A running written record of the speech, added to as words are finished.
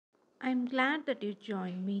I'm glad that you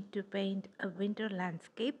joined me to paint a winter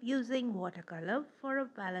landscape using watercolor for a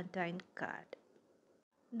Valentine card.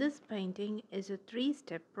 This painting is a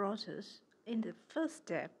three-step process. In the first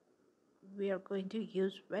step, we are going to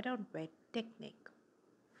use wet on wet technique.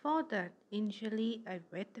 For that, initially I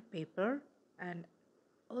wet the paper and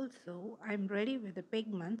also I'm ready with the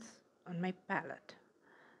pigments on my palette.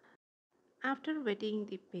 After wetting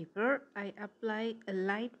the paper, I apply a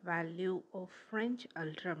light value of French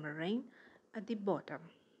ultramarine at the bottom.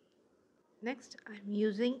 Next, I'm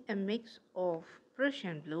using a mix of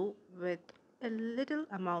Prussian blue with a little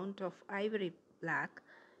amount of ivory black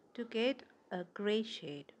to get a gray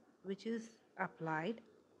shade, which is applied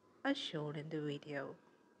as shown in the video.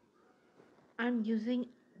 I'm using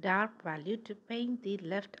dark value to paint the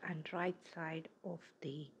left and right side of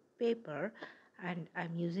the paper, and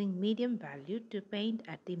I'm using medium value to paint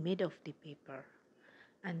at the mid of the paper.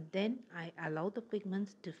 And then I allow the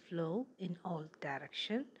pigments to flow in all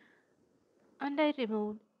directions, and I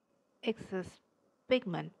remove excess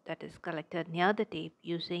pigment that is collected near the tip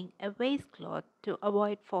using a waistcloth to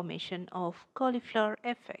avoid formation of cauliflower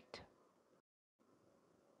effect.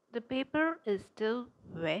 The paper is still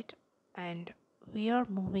wet and we are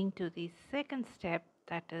moving to the second step,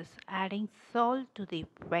 that is adding salt to the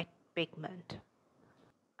wet pigment.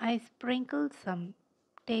 I sprinkle some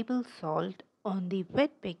table salt on the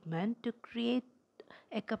wet pigment to create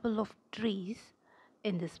a couple of trees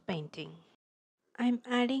in this painting. I'm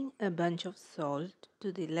adding a bunch of salt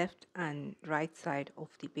to the left and right side of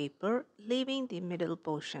the paper, leaving the middle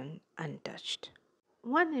portion untouched.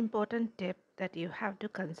 One important tip that you have to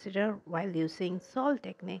consider while using salt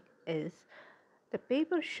technique is the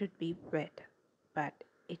paper should be wet, but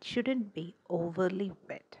it shouldn't be overly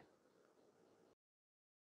wet.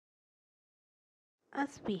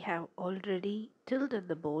 As we have already tilted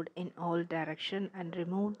the board in all directions and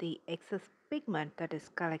removed the excess pigment that is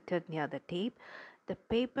collected near the tip, the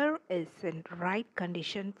paper is in right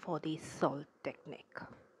condition for the salt technique.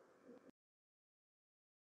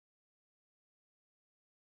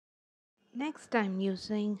 Next, I'm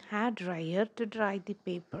using hair dryer to dry the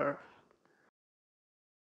paper.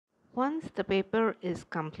 Once the paper is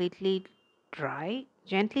completely dry,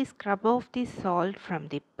 gently scrub off the salt from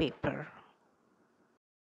the paper.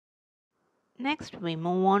 Next, we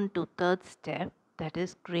move on to third step, that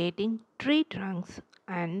is creating tree trunks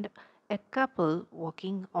and a couple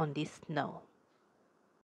walking on the snow.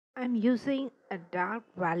 I'm using a dark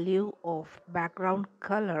value of background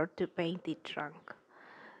color to paint the trunk.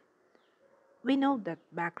 We know that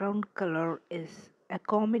background color is a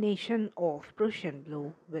combination of Prussian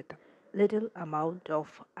blue with little amount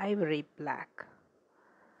of ivory black.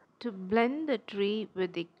 To blend the tree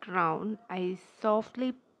with the ground, I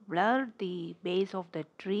softly blur the base of the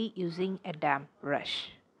tree using a damp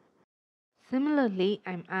brush. Similarly,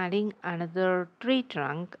 I'm adding another tree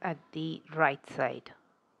trunk at the right side.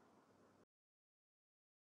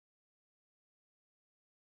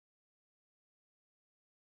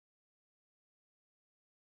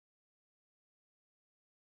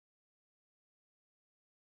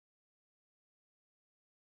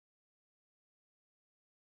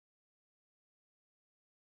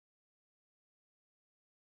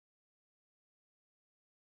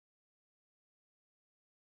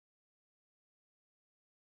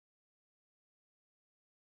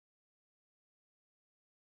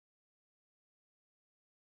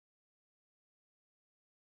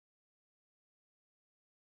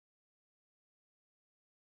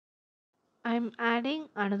 I'm adding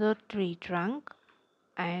another tree trunk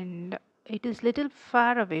and it is little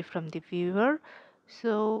far away from the viewer,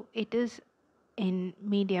 so it is in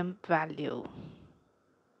medium value.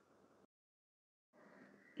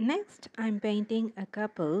 Next, I'm painting a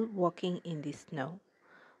couple walking in the snow.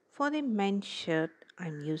 For the men's shirt,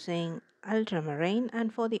 I'm using ultramarine,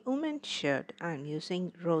 and for the women's shirt, I'm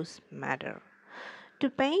using rose madder. To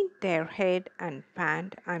paint their head and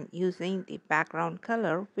pant, I'm using the background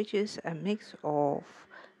color, which is a mix of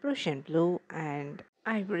Prussian blue and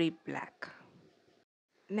ivory black.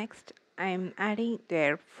 Next, I'm adding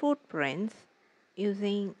their footprints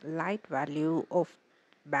using light value of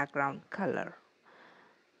background color.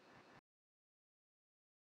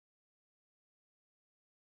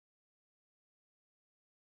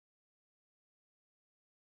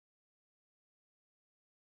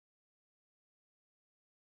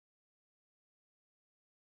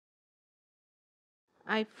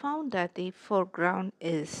 I found that the foreground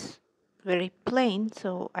is very plain,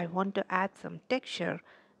 so I want to add some texture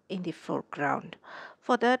in the foreground.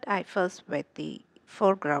 For that, I first wet the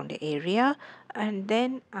foreground area and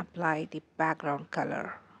then apply the background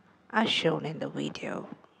color as shown in the video.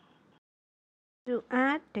 To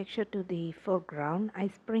add texture to the foreground, I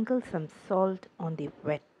sprinkle some salt on the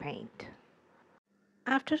wet paint.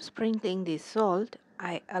 After sprinkling the salt,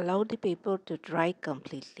 I allow the paper to dry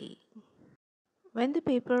completely. When the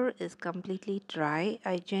paper is completely dry,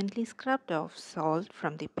 I gently scrubbed off salt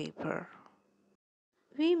from the paper.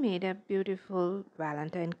 We made a beautiful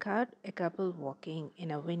Valentine card, a couple walking in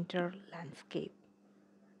a winter landscape.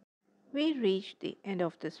 We reached the end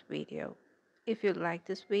of this video. If you like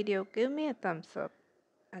this video, give me a thumbs up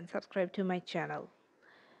and subscribe to my channel.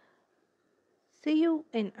 See you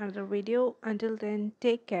in another video. Until then,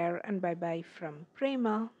 take care and bye bye from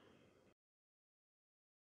Prema.